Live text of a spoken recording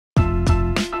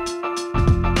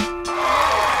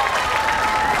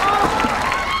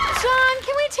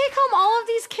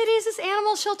kitties. This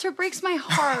animal shelter breaks my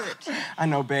heart. I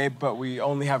know, babe, but we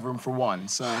only have room for one,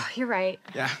 so. You're right.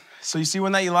 Yeah. So you see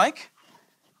one that you like?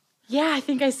 Yeah, I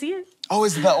think I see it. Oh,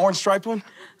 is it the orange striped one?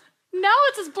 No,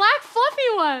 it's this black fluffy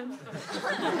one.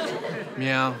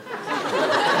 Meow.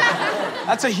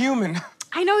 That's a human.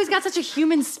 I know he's got such a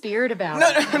human spirit about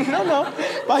him. No.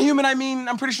 By human, I mean,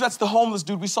 I'm pretty sure that's the homeless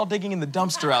dude we saw digging in the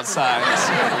dumpster outside.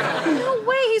 No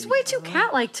way, he's way too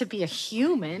cat-like to be a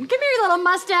human. Come here, you little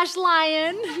mustache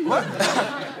lion. What?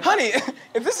 Honey,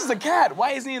 if this is a cat,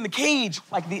 why isn't he in the cage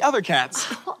like the other cats?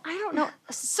 Well, I don't know.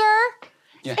 Sir?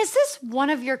 Yeah. Is this one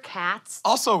of your cats?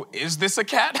 Also, is this a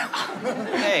cat?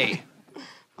 Hey,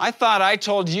 I thought I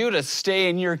told you to stay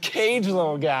in your cage,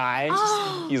 little guy.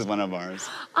 Oh. He's one of ours.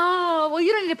 Oh, well,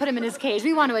 you don't need to put him in his cage.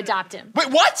 We want to adopt him. Wait,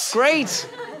 what? Great.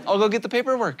 I'll go get the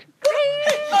paperwork.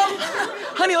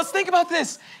 Honey, let's think about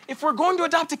this. If we're going to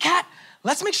adopt a cat,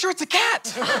 let's make sure it's a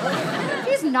cat. If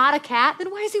he's not a cat, then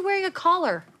why is he wearing a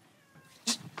collar?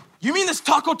 You mean this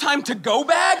taco time to go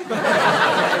bag? Plus,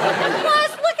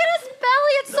 look at his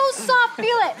belly. It's so soft. Feel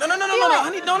it. No,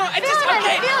 honey, no. Feel it.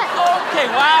 Okay,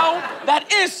 wow,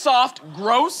 that is soft.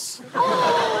 Gross.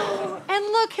 Oh, and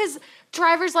look, his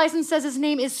driver's license says his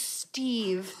name is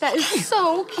Steve. That is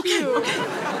so cute. Okay.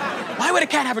 Why would a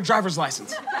cat have a driver's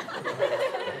license?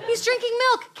 He's drinking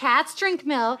milk. Cats drink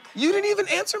milk. You didn't even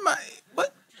answer my...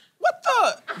 What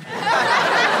the?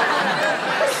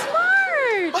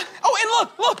 Smart. What? Oh, and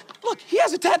look, he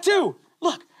has a tattoo.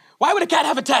 Look, why would a cat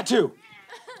have a tattoo?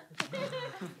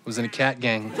 Was in a cat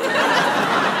gang. He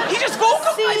just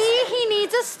vocalized. See, he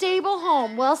needs a stable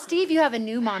home. Well, Steve, you have a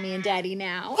new mommy and daddy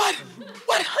now. What,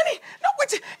 honey? No,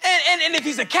 wait. And if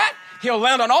he's a cat, he'll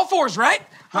land on all fours, right?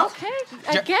 Huh? Okay,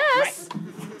 I guess.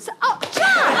 Right. So,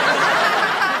 John!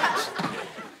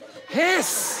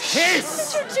 Hiss! Why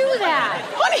did you do that?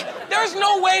 Honey, there's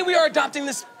no way we are adopting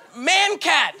this man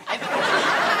cat.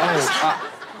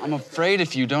 I'm afraid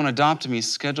if you don't adopt him, he's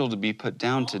scheduled to be put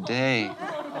down today.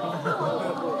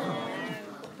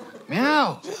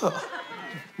 Meow.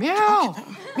 Meow.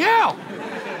 Meow.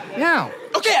 Meow.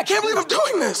 Okay, I can't believe I'm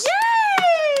doing this.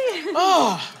 Yay!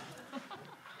 Oh.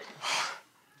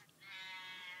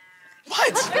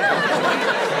 What?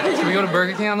 Can we go to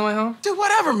Burger King on the way home? Dude,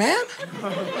 whatever, man.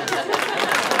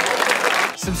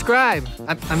 Subscribe.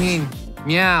 I mean,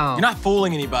 meow. You're not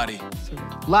fooling anybody.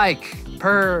 Like,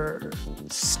 purr.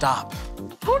 Stop.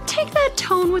 Don't take that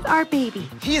tone with our baby.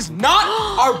 He is not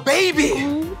our baby.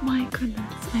 Oh my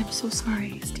goodness. I'm so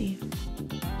sorry, Steve.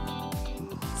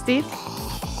 Steve?